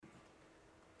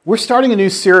We're starting a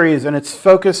new series, and it's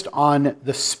focused on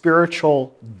the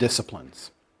spiritual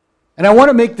disciplines. And I want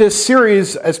to make this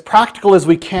series as practical as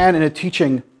we can in a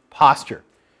teaching posture.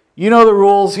 You know the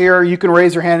rules here. You can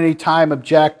raise your hand anytime,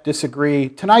 object, disagree.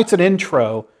 Tonight's an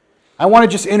intro. I want to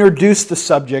just introduce the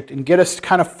subject and get us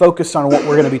kind of focused on what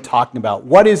we're going to be talking about.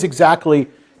 What is exactly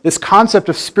this concept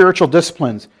of spiritual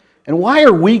disciplines, and why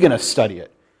are we going to study it?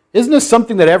 Isn't this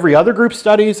something that every other group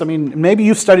studies? I mean, maybe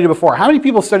you've studied it before. How many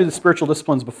people studied the spiritual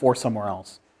disciplines before somewhere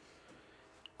else?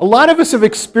 A lot of us have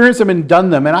experienced them and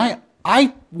done them, and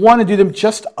I want to do them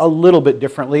just a little bit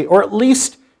differently, or at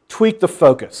least tweak the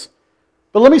focus.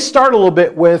 But let me start a little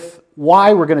bit with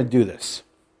why we're going to do this.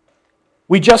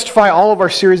 We justify all of our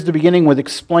series at the beginning with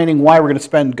explaining why we're going to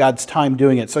spend God's time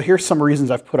doing it. So here's some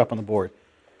reasons I've put up on the board.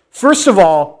 First of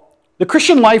all, the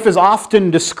Christian life is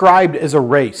often described as a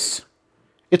race.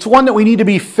 It's one that we need to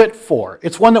be fit for.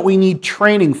 It's one that we need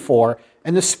training for.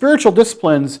 And the spiritual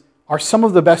disciplines are some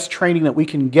of the best training that we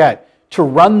can get to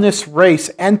run this race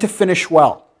and to finish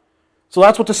well. So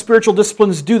that's what the spiritual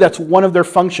disciplines do. That's one of their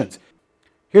functions.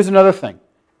 Here's another thing.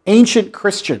 Ancient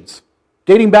Christians,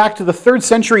 dating back to the 3rd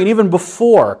century and even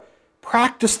before,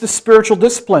 practiced the spiritual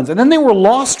disciplines. And then they were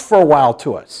lost for a while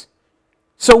to us.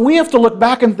 So we have to look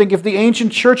back and think, if the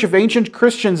ancient church, if ancient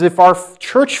Christians, if our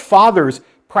church fathers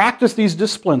practice these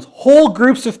disciplines, whole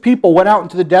groups of people went out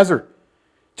into the desert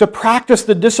to practice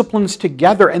the disciplines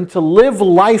together and to live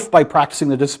life by practicing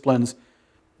the disciplines,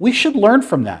 we should learn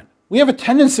from that. We have a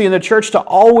tendency in the church to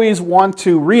always want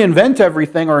to reinvent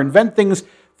everything or invent things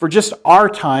for just our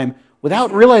time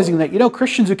without realizing that,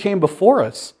 Christians who came before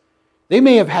us, they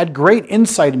may have had great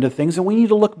insight into things, and we need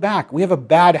to look back. We have a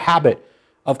bad habit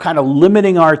of kind of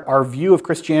limiting our view of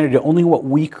Christianity to only what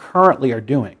we currently are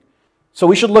doing. So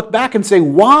we should look back and say,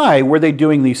 why were they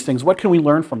doing these things? What can we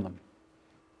learn from them?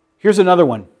 Here's another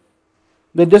one.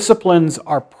 The disciplines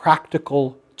are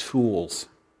practical tools.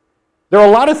 There are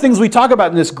a lot of things we talk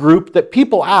about in this group that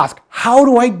people ask, how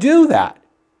do I do that?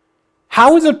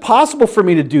 How is it possible for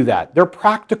me to do that? They're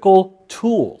practical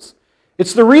tools.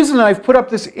 It's the reason that I've put up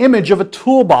this image of a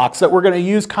toolbox that we're going to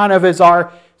use kind of as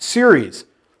our series.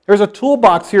 There's a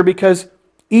toolbox here because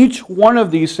each one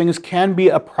of these things can be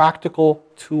a practical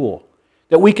tool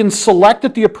that we can select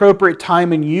at the appropriate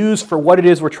time and use for what it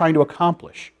is we're trying to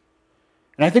accomplish.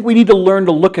 And I think we need to learn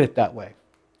to look at it that way.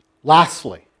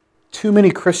 Lastly, too many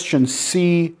Christians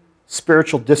see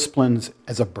spiritual disciplines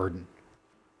as a burden.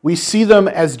 We see them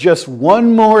as just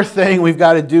one more thing we've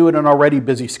got to do in an already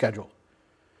busy schedule.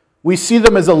 We see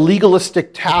them as a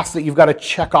legalistic task that you've got to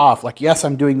check off, like, yes,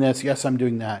 I'm doing this, yes, I'm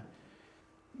doing that.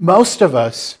 Most of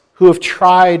us who have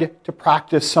tried to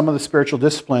practice some of the spiritual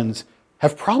disciplines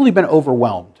have probably been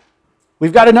overwhelmed.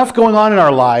 We've got enough going on in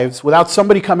our lives without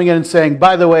somebody coming in and saying,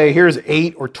 by the way, here's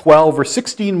 8 or 12 or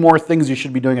 16 more things you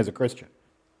should be doing as a Christian.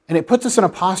 And it puts us in a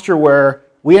posture where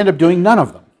we end up doing none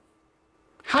of them.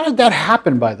 How did that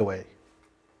happen, by the way?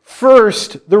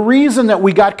 First, the reason that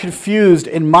we got confused,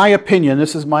 in my opinion,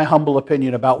 this is my humble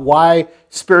opinion about why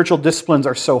spiritual disciplines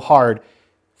are so hard,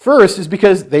 first is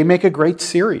because they make a great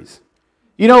series.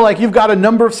 You've got a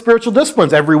number of spiritual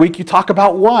disciplines. Every week you talk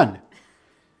about one.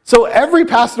 So every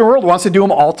pastor in the world wants to do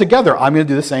them all together. I'm going to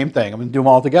do the same thing. I'm going to do them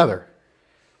all together.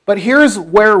 But here's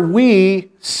where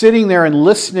we, sitting there and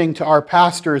listening to our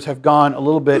pastors, have gone a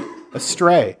little bit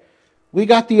astray. We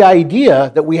got the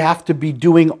idea that we have to be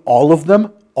doing all of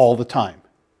them all the time.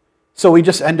 So we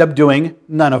just end up doing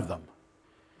none of them.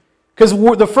 Because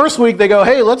the first week they go,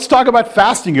 hey, let's talk about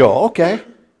fasting. You go, okay.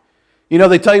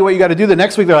 They tell you what you got to do. The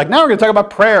next week they're like, now we're going to talk about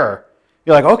prayer.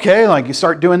 You're like, okay, you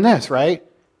start doing this, right?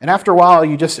 And after a while,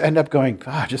 you just end up going,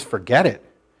 just forget it.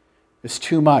 It's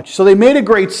too much. So they made a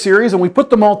great series, and we put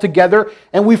them all together,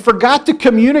 and we forgot to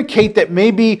communicate that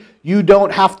maybe you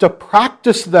don't have to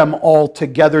practice them all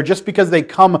together just because they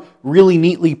come really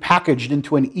neatly packaged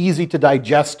into an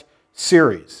easy-to-digest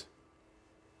series.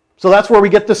 So that's where we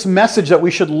get this message that we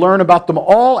should learn about them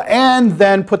all and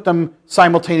then put them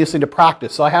simultaneously into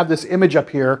practice. So I have this image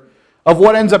up here of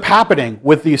what ends up happening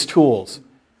with these tools.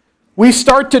 We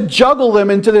start to juggle them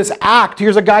into this act.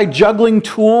 Here's a guy juggling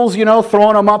tools,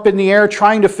 throwing them up in the air,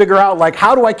 trying to figure out,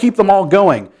 how do I keep them all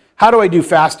going? How do I do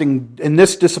fasting in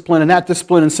this discipline and that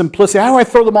discipline and simplicity? How do I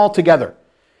throw them all together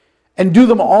and do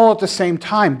them all at the same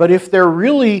time? But if they're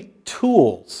really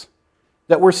tools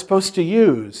that we're supposed to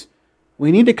use, we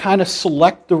need to kind of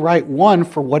select the right one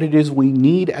for what it is we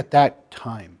need at that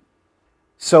time.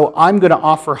 So I'm going to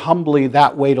offer humbly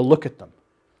that way to look at them,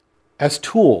 as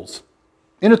tools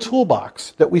in a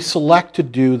toolbox that we select to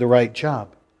do the right job.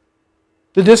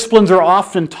 The disciplines are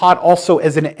often taught also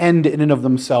as an end in and of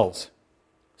themselves.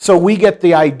 So we get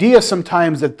the idea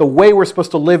sometimes that the way we're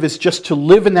supposed to live is just to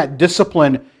live in that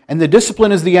discipline, and the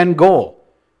discipline is the end goal.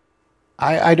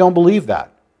 I don't believe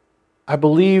that. I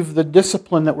believe the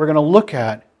discipline that we're going to look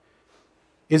at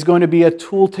is going to be a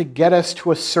tool to get us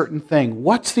to a certain thing.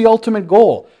 What's the ultimate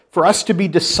goal? For us to be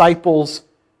disciples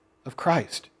of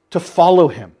Christ, to follow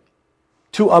Him,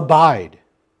 to abide,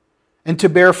 and to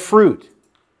bear fruit.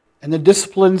 And the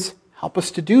disciplines help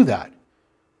us to do that.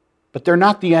 But they're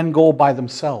not the end goal by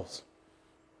themselves.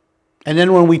 And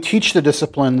then when we teach the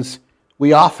disciplines,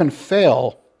 we often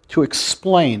fail to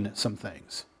explain some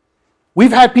things.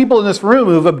 We've had people in this room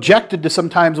who've objected to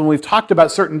sometimes when we've talked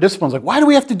about certain disciplines, like, why do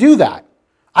we have to do that?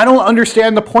 I don't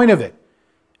understand the point of it.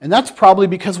 And that's probably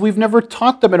because we've never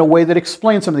taught them in a way that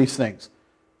explains some of these things.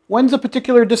 When's a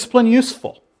particular discipline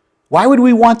useful? Why would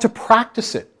we want to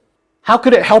practice it? How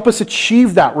could it help us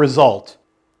achieve that result?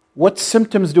 What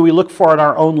symptoms do we look for in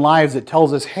our own lives that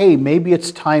tells us, hey, maybe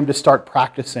it's time to start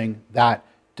practicing that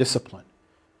discipline?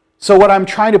 So what I'm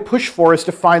trying to push for is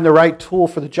to find the right tool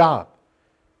for the job.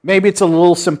 Maybe it's a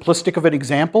little simplistic of an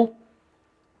example,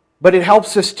 but it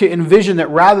helps us to envision that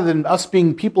rather than us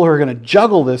being people who are going to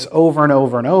juggle this over and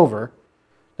over and over,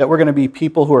 that we're going to be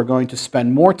people who are going to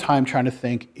spend more time trying to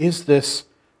think, is this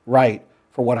right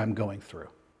for what I'm going through?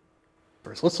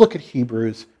 First, let's look at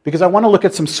Hebrews, because I want to look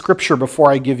at some scripture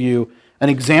before I give you an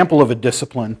example of a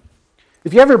discipline.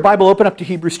 If you have your Bible, open up to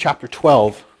Hebrews chapter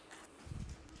 12.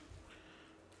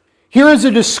 Here is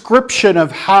a description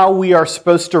of how we are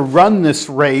supposed to run this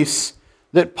race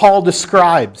that Paul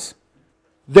describes.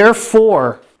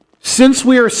 Therefore, since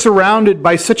we are surrounded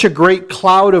by such a great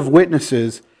cloud of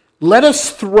witnesses, let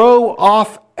us throw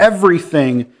off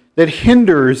everything that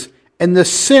hinders and the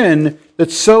sin that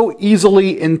so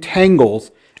easily entangles,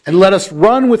 and let us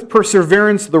run with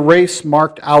perseverance the race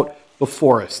marked out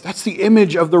before us. That's the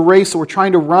image of the race that we're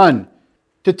trying to run,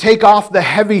 to take off the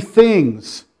heavy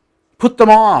things, put them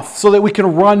off so that we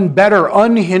can run better,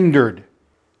 unhindered.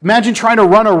 Imagine trying to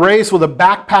run a race with a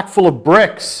backpack full of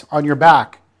bricks on your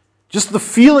back. Just the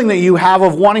feeling that you have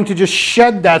of wanting to just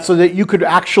shed that so that you could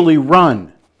actually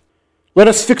run. Let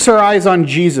us fix our eyes on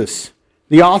Jesus,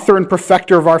 the author and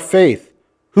perfecter of our faith,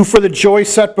 who for the joy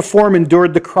set before him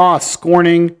endured the cross,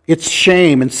 scorning its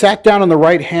shame, and sat down on the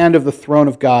right hand of the throne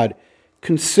of God.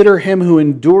 Consider him who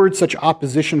endured such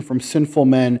opposition from sinful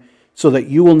men, so that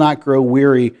you will not grow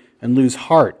weary and lose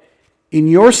heart. In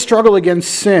your struggle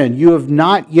against sin, you have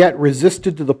not yet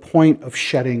resisted to the point of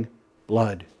shedding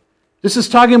blood. This is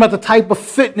talking about the type of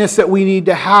fitness that we need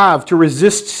to have to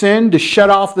resist sin, to shed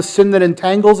off the sin that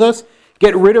entangles us,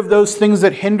 get rid of those things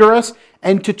that hinder us,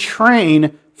 and to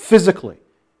train physically.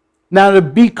 Now, to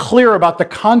be clear about the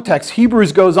context,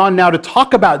 Hebrews goes on now to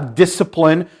talk about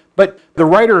discipline, but the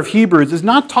writer of Hebrews is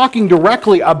not talking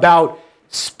directly about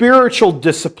spiritual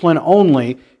discipline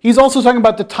only. He's also talking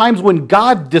about the times when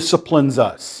God disciplines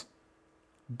us.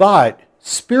 But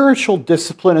spiritual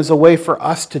discipline is a way for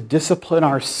us to discipline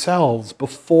ourselves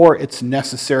before it's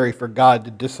necessary for God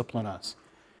to discipline us.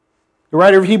 The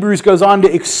writer of Hebrews goes on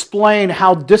to explain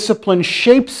how discipline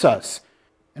shapes us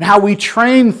and how we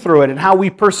train through it and how we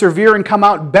persevere and come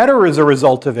out better as a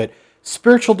result of it.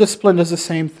 Spiritual discipline does the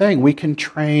same thing. We can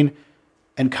train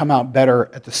and come out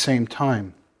better at the same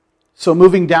time. So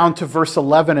moving down to verse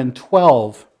 11 and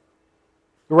 12,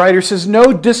 the writer says,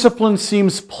 no discipline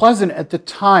seems pleasant at the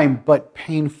time, but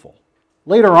painful.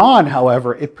 Later on,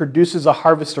 however, it produces a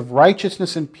harvest of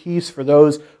righteousness and peace for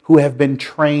those who have been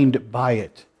trained by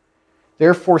it.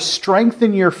 Therefore,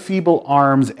 strengthen your feeble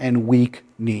arms and weak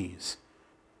knees.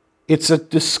 It's a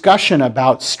discussion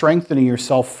about strengthening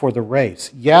yourself for the race.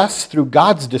 Yes, through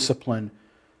God's discipline,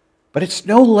 but it's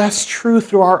no less true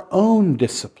through our own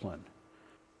discipline.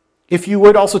 If you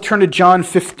would also turn to John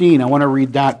 15, I want to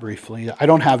read that briefly. I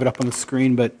don't have it up on the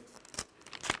screen, but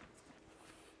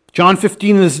John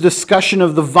 15 is a discussion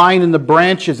of the vine and the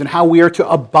branches and how we are to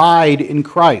abide in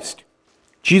Christ.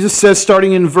 Jesus says,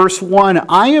 starting in verse 1,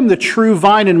 I am the true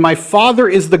vine and my Father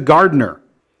is the gardener.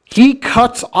 He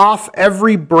cuts off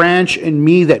every branch in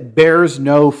me that bears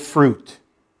no fruit.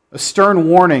 A stern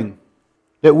warning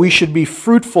that we should be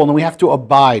fruitful and we have to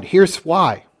abide. Here's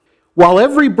why. While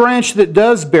every branch that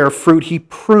does bear fruit, he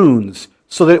prunes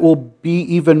so that it will be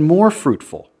even more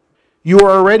fruitful. You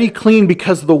are already clean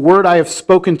because of the word I have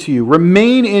spoken to you.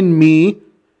 Remain in me,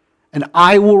 and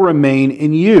I will remain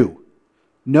in you.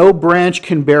 No branch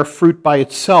can bear fruit by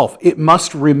itself. It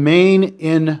must remain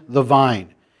in the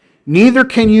vine. Neither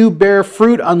can you bear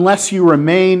fruit unless you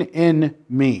remain in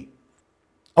me.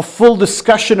 A full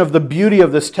discussion of the beauty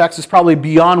of this text is probably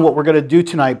beyond what we're going to do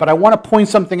tonight, but I want to point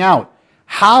something out.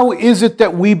 How is it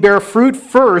that we bear fruit?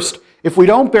 First, If we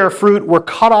don't bear fruit, we're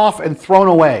cut off and thrown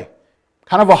away.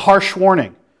 Kind of a harsh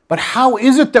warning. But how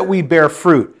is it that we bear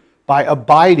fruit? By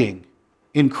abiding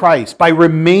in Christ, by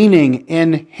remaining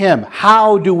in Him.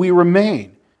 How do we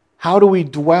remain? How do we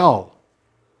dwell?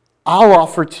 I'll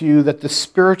offer to you that the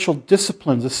spiritual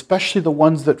disciplines, especially the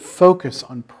ones that focus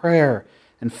on prayer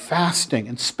and fasting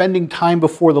and spending time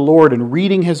before the Lord and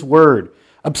reading His Word,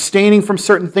 abstaining from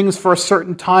certain things for a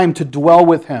certain time to dwell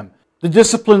with Him, the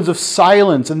disciplines of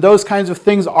silence and those kinds of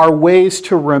things are ways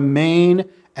to remain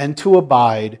and to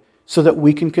abide so that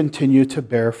we can continue to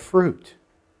bear fruit.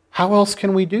 How else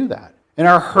can we do that? In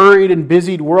our hurried and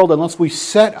busied world, unless we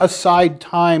set aside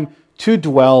time to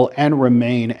dwell and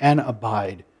remain and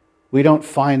abide, we don't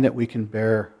find that we can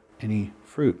bear any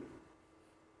fruit.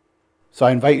 So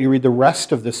I invite you to read the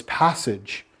rest of this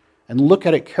passage and look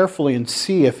at it carefully and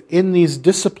see if in these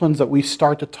disciplines that we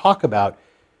start to talk about,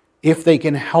 if they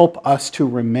can help us to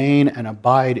remain and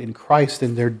abide in Christ,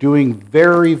 and they're doing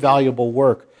very valuable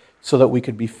work so that we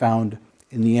could be found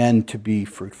in the end to be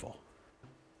fruitful.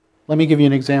 Let me give you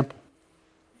an example.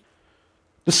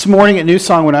 This morning at New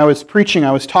Song, when I was preaching,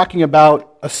 I was talking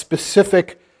about a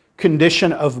specific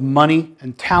condition of money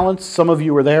and talents. Some of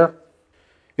you were there.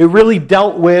 It really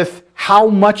dealt with how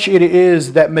much it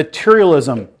is that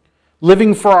materialism,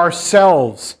 living for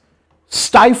ourselves,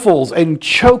 stifles and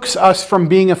chokes us from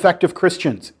being effective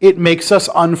Christians. It makes us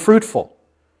unfruitful.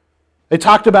 They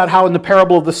talked about how in the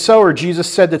parable of the sower,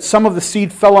 Jesus said that some of the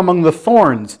seed fell among the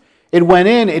thorns. It went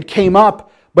in, it came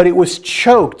up, but it was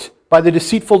choked by the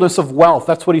deceitfulness of wealth.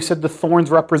 That's what he said the thorns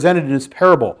represented in his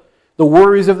parable. The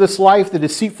worries of this life, the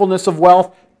deceitfulness of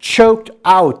wealth, choked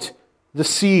out the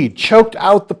seed, choked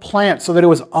out the plant so that it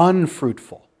was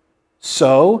unfruitful.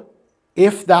 So,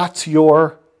 if that's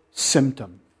your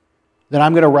symptom, then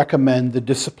I'm going to recommend the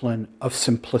discipline of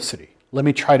simplicity. Let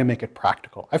me try to make it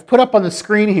practical. I've put up on the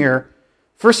screen here,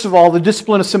 first of all, the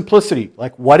discipline of simplicity.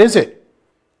 Like, what is it?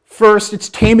 First, it's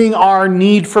taming our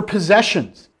need for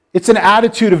possessions. It's an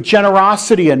attitude of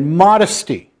generosity and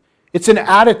modesty. It's an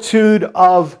attitude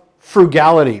of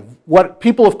frugality, what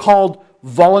people have called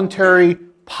voluntary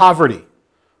poverty.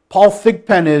 Paul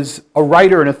Thigpen is a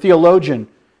writer and a theologian,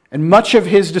 and much of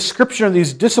his description of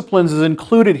these disciplines is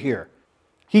included here.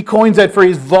 He coins that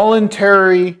phrase,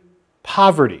 voluntary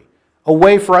poverty, a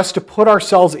way for us to put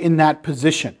ourselves in that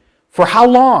position. For how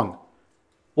long?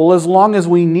 Well, as long as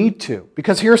we need to.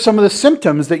 Because here are some of the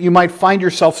symptoms that you might find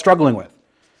yourself struggling with.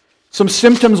 Some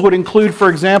symptoms would include, for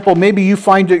example, maybe you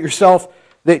find it yourself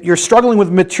that you're struggling with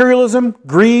materialism,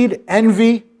 greed,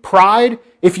 envy, pride.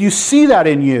 If you see that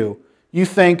in you, you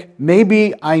think,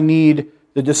 maybe I need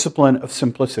the discipline of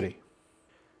simplicity.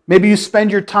 Maybe you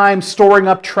spend your time storing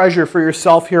up treasure for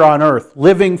yourself here on earth,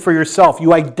 living for yourself.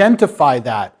 You identify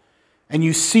that, and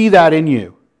you see that in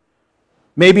you.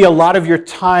 Maybe a lot of your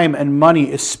time and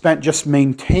money is spent just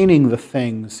maintaining the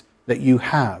things that you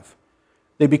have.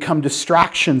 They become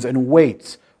distractions and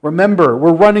weights. Remember,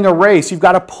 we're running a race. You've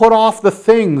got to put off the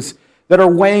things that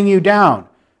are weighing you down.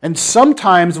 And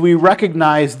sometimes we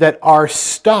recognize that our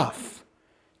stuff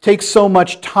takes so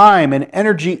much time and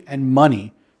energy and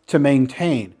money to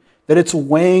maintain that it's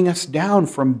weighing us down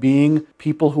from being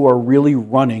people who are really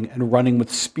running and running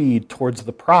with speed towards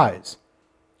the prize.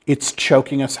 It's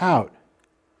choking us out.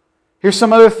 Here's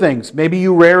some other things. Maybe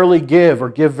you rarely give or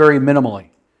give very minimally.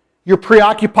 You're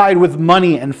preoccupied with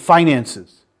money and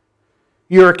finances.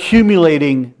 You're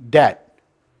accumulating debt.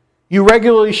 You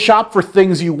regularly shop for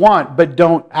things you want but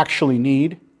don't actually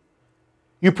need.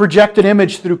 You project an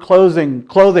image through clothing,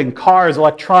 cars,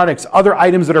 electronics, other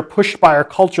items that are pushed by our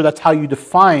culture. That's how you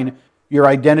define your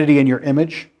identity and your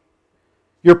image.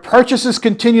 Your purchases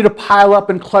continue to pile up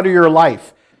and clutter your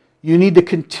life. You need to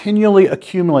continually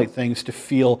accumulate things to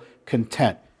feel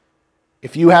content.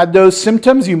 If you had those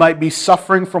symptoms, you might be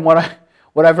suffering from what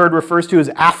I've heard refers to as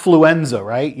affluenza,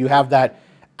 right? You have that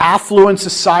affluent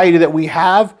society that we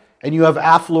have, and you have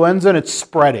affluenza and it's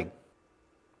spreading.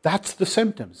 That's the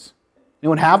symptoms.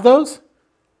 Anyone have those?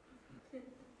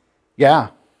 Yeah.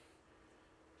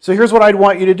 So here's what I'd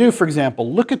want you to do, for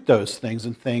example. Look at those things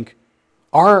and think,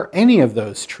 are any of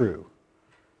those true?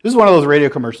 This is one of those radio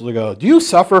commercials that go, do you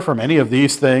suffer from any of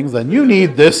these things? Then you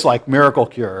need this like miracle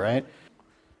cure, right?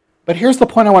 But here's the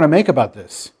point I want to make about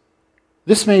this.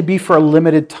 This may be for a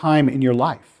limited time in your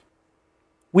life.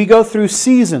 We go through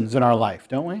seasons in our life,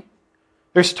 don't we?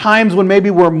 There's times when maybe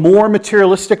we're more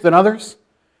materialistic than others.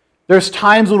 There's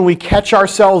times when we catch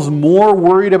ourselves more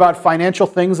worried about financial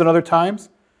things than other times.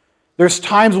 There's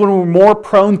times when we're more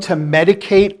prone to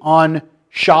medicate on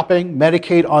shopping,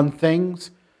 medicate on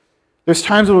things. There's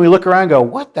times when we look around and go,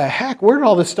 what the heck? Where did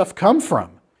all this stuff come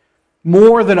from?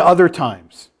 More than other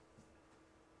times.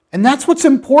 And that's what's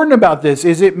important about this,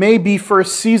 is it may be for a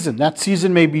season. That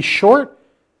season may be short.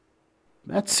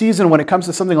 That season, when it comes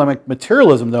to something like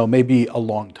materialism, though, may be a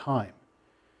long time.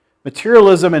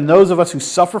 Materialism, and those of us who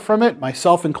suffer from it,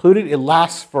 myself included, it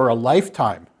lasts for a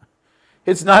lifetime.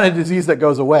 It's not a disease that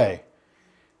goes away.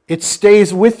 It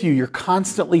stays with you. You're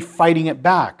constantly fighting it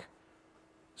back.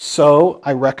 So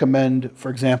I recommend, for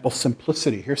example,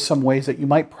 simplicity. Here's some ways that you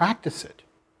might practice it,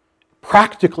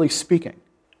 practically speaking.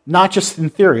 Not just in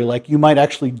theory, like you might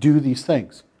actually do these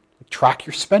things. Track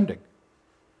your spending.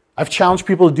 I've challenged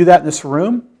people to do that in this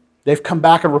room. They've come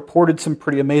back and reported some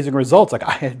pretty amazing results. Like,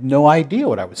 I had no idea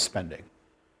what I was spending.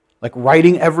 Like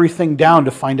writing everything down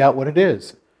to find out what it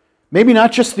is. Maybe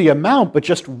not just the amount, but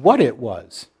just what it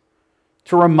was.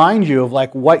 To remind you of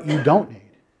like what you don't need.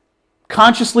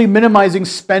 Consciously minimizing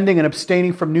spending and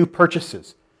abstaining from new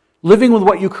purchases. Living with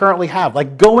what you currently have.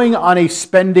 Like going on a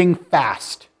spending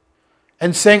fast.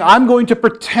 And saying, I'm going to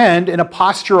pretend in a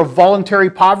posture of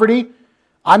voluntary poverty,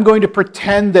 I'm going to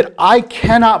pretend that I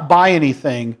cannot buy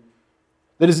anything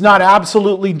that is not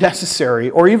absolutely necessary,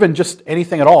 or even just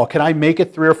anything at all. Can I make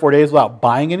it 3 or 4 days without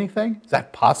buying anything? Is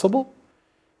that possible?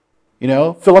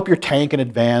 Fill up your tank in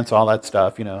advance, all that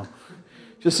stuff,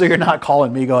 Just so you're not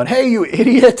calling me going, hey, you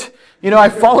idiot. I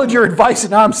followed your advice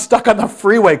and now I'm stuck on the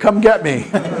freeway. Come get me.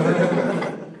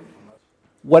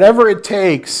 Whatever it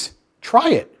takes, try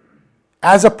it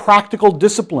as a practical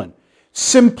discipline.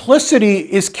 Simplicity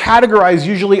is categorized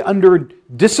usually under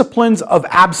disciplines of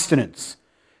abstinence,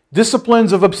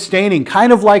 disciplines of abstaining,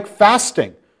 kind of like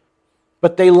fasting.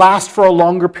 But they last for a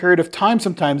longer period of time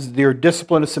sometimes. Your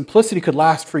discipline of simplicity could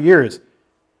last for years.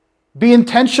 Be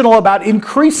intentional about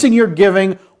increasing your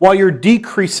giving while you're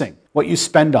decreasing what you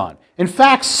spend on. In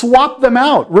fact, swap them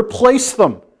out, replace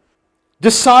them.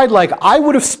 Decide like, I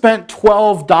would have spent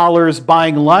 $12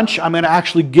 buying lunch, I'm going to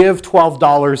actually give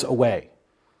 $12 away.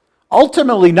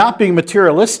 Ultimately, not being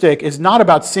materialistic is not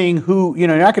about seeing who, you're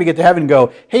not going to get to heaven and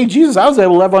go, hey, Jesus, I was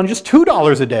able to live on just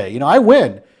 $2 a day. I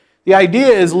win. The idea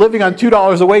is living on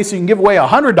 $2 away so you can give away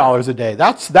 $100 a day.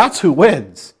 That's who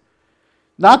wins.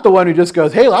 Not the one who just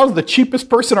goes, hey, I was the cheapest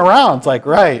person around. It's like,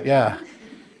 right, yeah.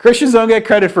 Christians don't get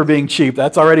credit for being cheap.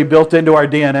 That's already built into our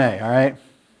DNA, all right?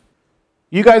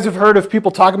 You guys have heard of people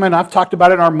talking about, and I've talked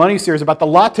about it in our money series, about the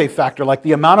latte factor, like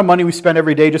the amount of money we spend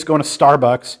every day just going to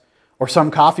Starbucks or some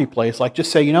coffee place. Like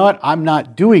just say, you know what, I'm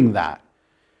not doing that,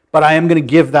 but I am going to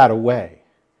give that away.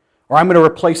 Or I'm going to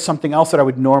replace something else that I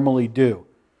would normally do.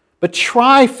 But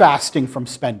try fasting from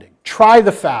spending. Try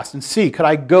the fast and see, could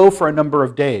I go for a number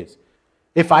of days?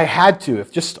 If I had to,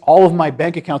 if just all of my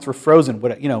bank accounts were frozen,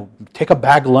 would I, take a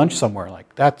bag lunch somewhere?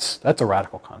 Like that's a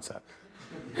radical concept.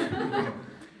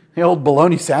 The old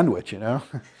bologna sandwich,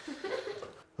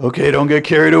 Okay, don't get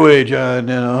carried away, John.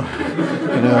 Don't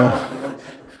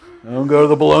go to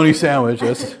the bologna sandwich.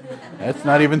 That's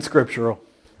not even scriptural.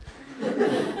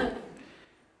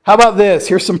 How about this?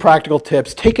 Here's some practical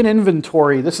tips. Take an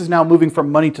inventory. This is now moving from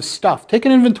money to stuff. Take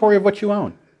an inventory of what you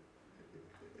own.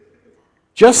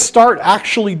 Just start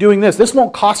actually doing this. This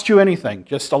won't cost you anything,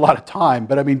 just a lot of time.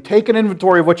 But take an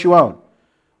inventory of what you own.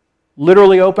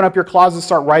 Literally open up your closet,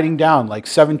 start writing down like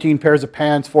 17 pairs of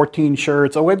pants, 14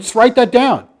 shirts. Just write that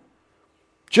down.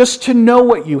 Just to know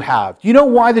what you have. You know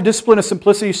why the discipline of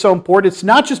simplicity is so important? It's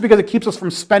not just because it keeps us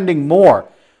from spending more,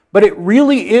 but it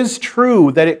really is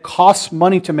true that it costs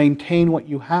money to maintain what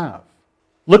you have.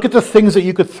 Look at the things that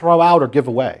you could throw out or give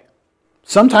away.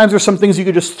 Sometimes there's some things you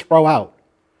could just throw out.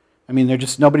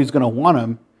 Nobody's going to want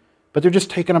them, but they're just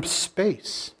taking up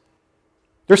space.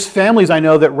 There's families I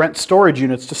know that rent storage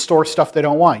units to store stuff they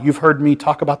don't want. You've heard me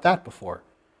talk about that before.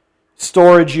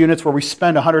 Storage units where we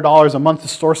spend $100 a month to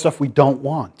store stuff we don't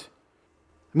want.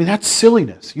 That's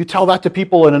silliness. You tell that to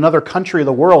people in another country of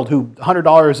the world who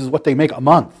 $100 is what they make a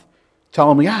month. Tell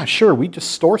them, yeah, sure, we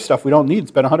just store stuff we don't need and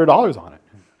spend $100 on it.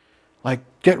 Like,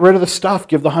 get rid of the stuff,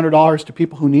 give the $100 to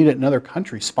people who need it in other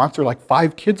countries. Sponsor like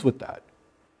 5 kids with that.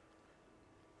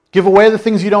 Give away the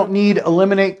things you don't need,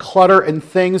 eliminate clutter and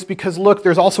things, because look,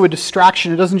 there's also a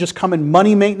distraction. It doesn't just come in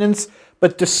money maintenance,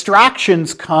 but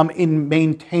distractions come in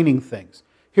maintaining things.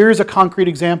 Here's a concrete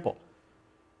example.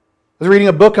 I was reading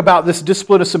a book about this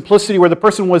discipline of simplicity where the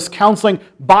person was counseling,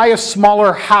 buy a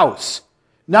smaller house.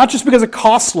 Not just because it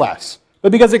costs less,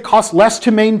 but because it costs less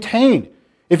to maintain.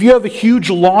 If you have a huge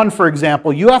lawn, for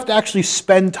example, you have to actually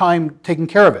spend time taking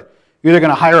care of it. You're either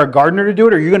going to hire a gardener to do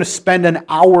it, or you're going to spend an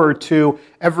hour or two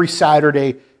every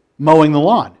Saturday mowing the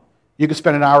lawn. You can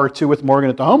spend an hour or two with Morgan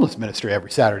at the homeless ministry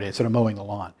every Saturday instead of mowing the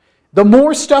lawn. The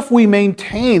more stuff we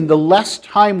maintain, the less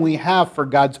time we have for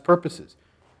God's purposes.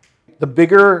 The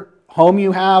bigger home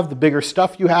you have, the bigger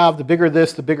stuff you have, the bigger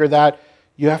this, the bigger that,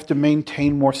 you have to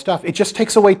maintain more stuff. It just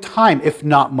takes away time, if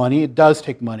not money. It does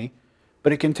take money,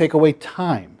 but it can take away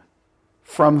time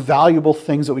from valuable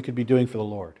things that we could be doing for the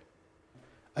Lord.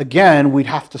 Again, we'd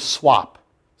have to swap.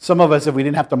 Some of us, if we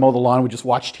didn't have to mow the lawn, we'd just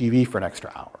watch TV for an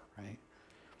extra hour. Right?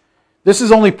 This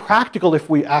is only practical if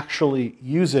we actually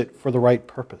use it for the right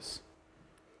purpose.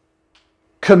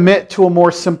 Commit to a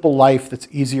more simple life that's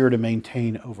easier to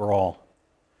maintain overall.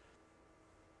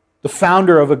 The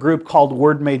founder of a group called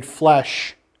Word Made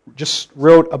Flesh just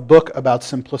wrote a book about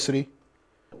simplicity.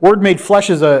 Word Made Flesh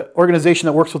is an organization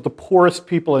that works with the poorest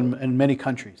people in many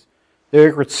countries. They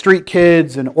work with street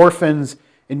kids and orphans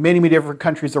in many, many different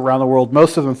countries around the world,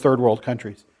 most of them third world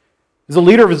countries. As a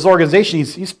leader of his organization,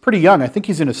 he's pretty young. I think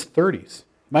he's in his 30s.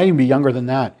 Might even be younger than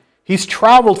that. He's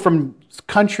traveled from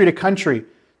country to country.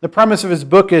 The premise of his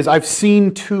book is, I've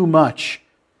seen too much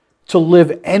to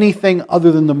live anything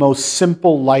other than the most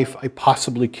simple life I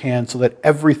possibly can so that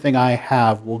everything I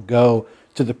have will go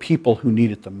to the people who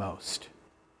need it the most.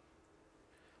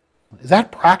 Is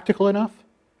that practical enough?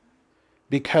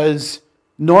 Because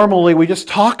normally we just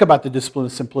talk about the discipline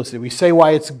of simplicity. We say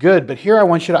why it's good, but here I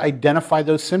want you to identify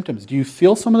those symptoms. Do you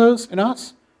feel some of those in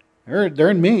us?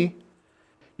 They're in me.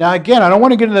 Now again, I don't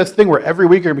want to get into this thing where every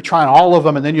week you're going to be trying all of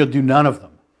them and then you'll do none of them.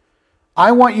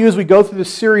 I want you, as we go through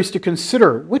this series, to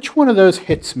consider which one of those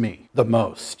hits me the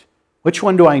most. Which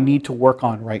one do I need to work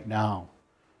on right now?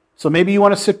 So maybe you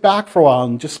want to sit back for a while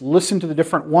and just listen to the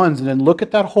different ones and then look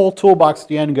at that whole toolbox at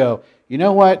the end and go, you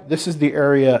know what? This is the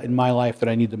area in my life that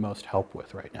I need the most help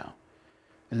with right now.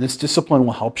 And this discipline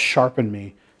will help sharpen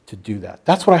me to do that.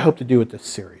 That's what I hope to do with this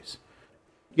series.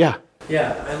 Yeah?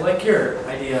 Yeah, I like your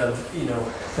idea of,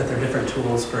 that there are different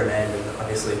tools for an end, and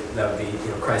obviously that would be,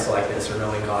 Christ-likeness or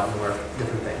knowing God more,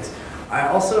 different things. I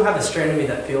also have a strand of me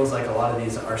that feels like a lot of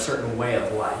these are a certain way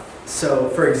of life. So,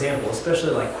 for example,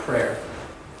 especially like prayer.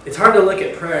 It's hard to look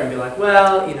at prayer and be like,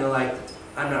 well,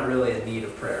 I'm not really in need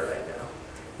of prayer right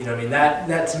now.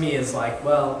 That to me is like,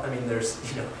 well, there's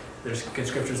good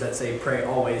scriptures that say pray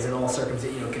always in all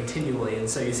circumstances, continually. And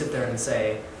so you sit there and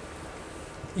say,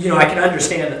 I can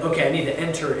understand that, okay, I need to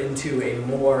enter into a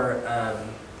more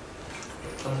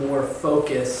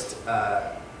focused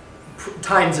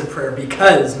times of prayer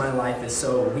because my life is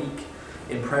so weak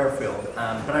in prayer field.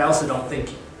 But I also don't think,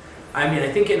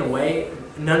 I think in a way,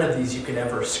 none of these you can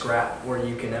ever scrap, or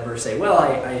you can ever say, well,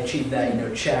 I achieved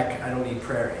that, check, I don't need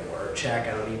prayer anymore, or check,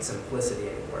 I don't need simplicity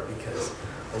anymore, because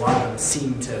a lot of them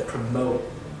seem to promote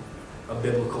a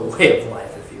biblical way of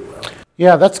life, if you will.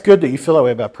 Yeah, that's good that you feel that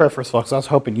way about prayer, first of all, because I was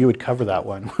hoping you would cover that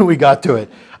one when we got to it.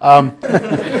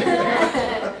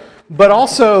 But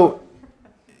also,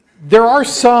 there are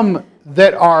some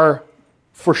that are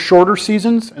for shorter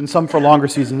seasons and some for longer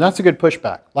seasons. That's a good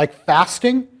pushback. Like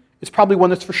fasting is probably one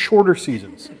that's for shorter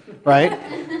seasons, right?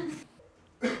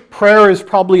 Prayer is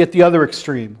probably at the other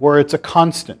extreme, where it's a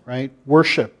constant, right?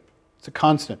 Worship, it's a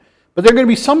constant. But there are going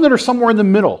to be some that are somewhere in the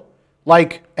middle,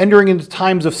 like entering into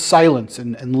times of silence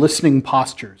and listening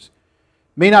postures.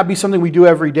 May not be something we do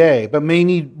every day, but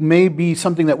may be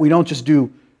something that we don't just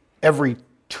do every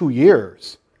 2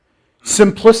 years.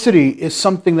 Simplicity is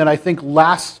something that I think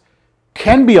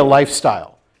can be a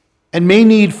lifestyle, and may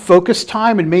need focused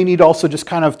time, and may need also just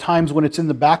kind of times when it's in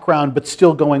the background but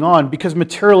still going on, because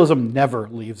materialism never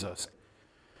leaves us.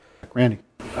 Randy?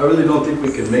 I really don't think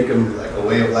we can make them like a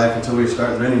way of life until we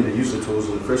start learning to use the tools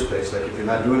in the first place. Like if you're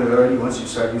not doing it already, once you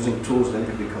start using the tools, then it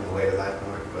can become a way of life.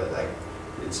 But like,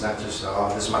 it's not just,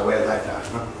 this is my way of life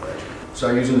now. Like,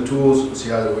 start using the tools and see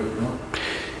how they work.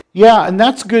 Yeah, and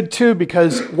that's good too,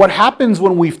 because what happens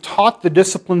when we've taught the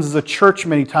disciplines as a church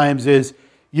many times is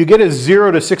you get a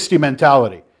 0 to 60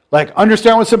 mentality. Like,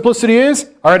 understand what simplicity is?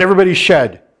 All right, everybody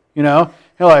shed, You're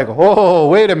like, whoa,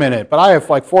 wait a minute, but I have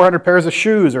like 400 pairs of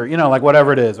shoes, or, like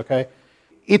whatever it is, okay?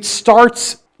 It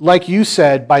starts, like you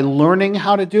said, by learning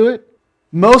how to do it.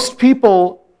 Most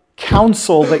people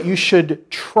counsel that you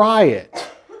should try it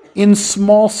in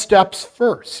small steps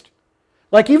first.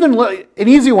 Like even an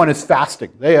easy one is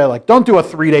fasting. They are like, don't do a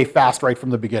 3-day fast right from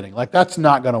the beginning. Like that's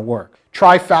not going to work.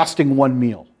 Try fasting one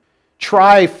meal.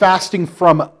 Try fasting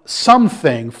from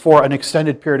something for an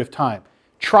extended period of time.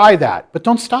 Try that, but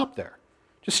don't stop there.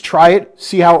 Just try it,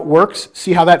 see how it works,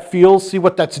 see how that feels, see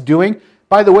what that's doing.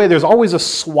 By the way, there's always a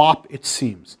swap, it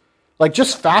seems. Like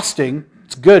just fasting,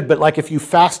 it's good, but like if you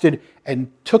fasted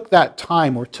and took that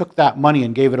time or took that money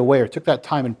and gave it away, or took that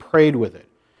time and prayed with it,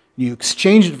 you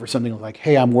exchanged it for something like,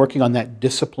 hey, I'm working on that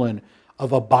discipline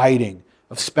of abiding,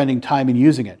 of spending time and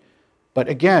using it. But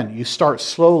again, you start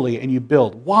slowly and you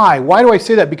build. Why? Why do I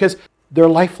say that? Because they're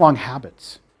lifelong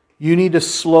habits. You need to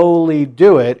slowly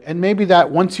do it, and maybe that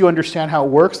once you understand how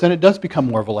it works, then it does become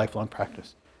more of a lifelong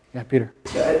practice. Yeah, Peter?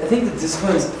 Yeah, I think the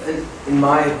disciplines, in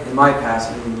my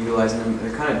past, and utilizing them,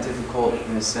 they're kind of difficult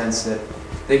in a sense that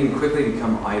they can quickly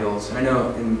become idols. And I know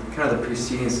in kind of the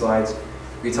preceding slides,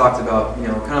 we talked about,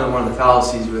 kind of one of the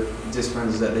fallacies with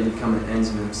disciplines is that they become an ends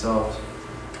in themselves.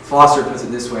 Foster puts it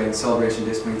this way in Celebration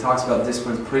Discipline. He talks about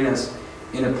disciplines putting us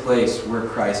in a place where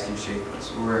Christ can shape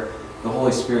us, where the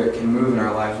Holy Spirit can move in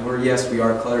our lives, where yes, we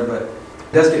are cluttered, but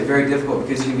it does get very difficult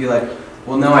because you can be like,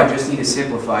 well, no, I just need to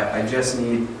simplify. I just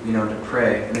need, to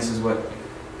pray, and this is what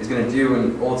is going to do,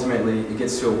 and ultimately it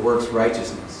gets to a works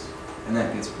righteousness, and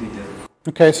that gets pretty difficult.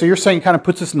 Okay, so you're saying it kind of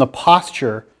puts us in the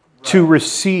posture to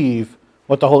receive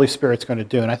what the Holy Spirit's going to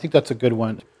do, and I think that's a good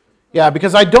one. Yeah,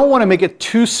 because I don't want to make it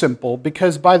too simple,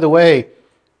 because, by the way,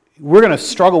 we're going to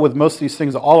struggle with most of these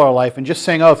things all our life, and just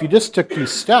saying, if you just took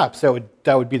these steps,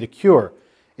 that would be the cure.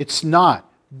 It's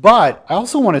not. But I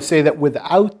also want to say that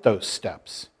without those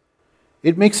steps,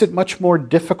 it makes it much more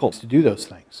difficult to do those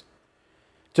things.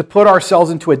 To put ourselves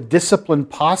into a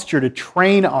disciplined posture, to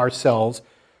train ourselves,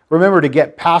 remember, to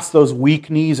get past those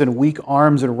weak knees and weak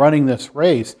arms and running this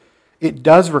race, it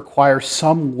does require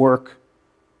some work,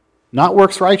 not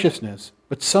works righteousness,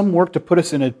 but some work to put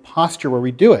us in a posture where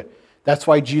we do it. That's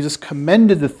why Jesus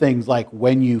commended the things like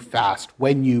when you fast,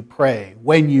 when you pray,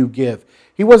 when you give.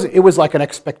 It was like an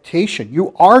expectation.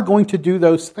 You are going to do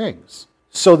those things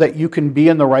so that you can be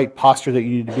in the right posture that you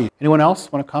need to be. Anyone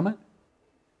else want to comment?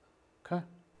 Okay.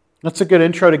 That's a good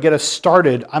intro to get us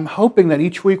started. I'm hoping that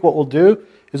each week what we'll do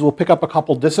is we'll pick up a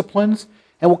couple disciplines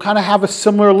and we'll kind of have a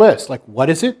similar list. Like, what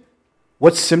is it?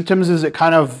 What symptoms does it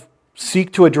kind of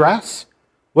seek to address?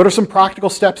 What are some practical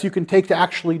steps you can take to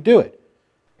actually do it?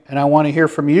 And I want to hear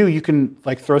from you. You can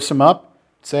throw some up,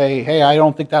 say, hey, I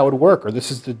don't think that would work, or this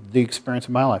is the experience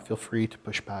of my life. Feel free to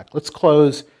push back. Let's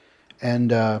close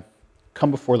and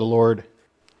come before the Lord.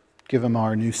 Give Him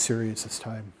our new series this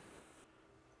time.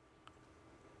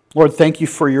 Lord, thank you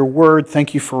for your word.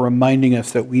 Thank you for reminding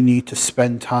us that we need to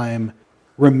spend time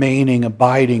remaining,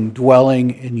 abiding, dwelling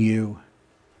in you.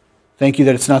 Thank you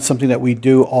that it's not something that we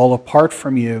do all apart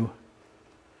from you.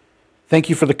 Thank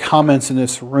you for the comments in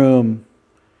this room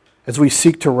as we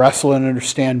seek to wrestle and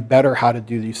understand better how to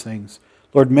do these things.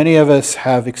 Lord, many of us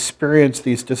have experienced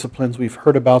these disciplines. We've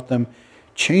heard about them.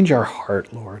 Change our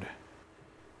heart, Lord.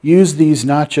 Use these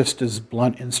not just as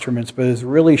blunt instruments, but as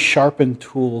really sharpened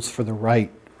tools for the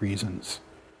right reasons.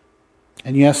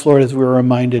 And yes, Lord, as we're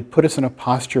reminded, put us in a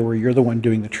posture where you're the one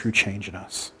doing the true change in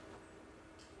us.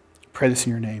 I pray this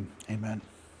in your name. Amen.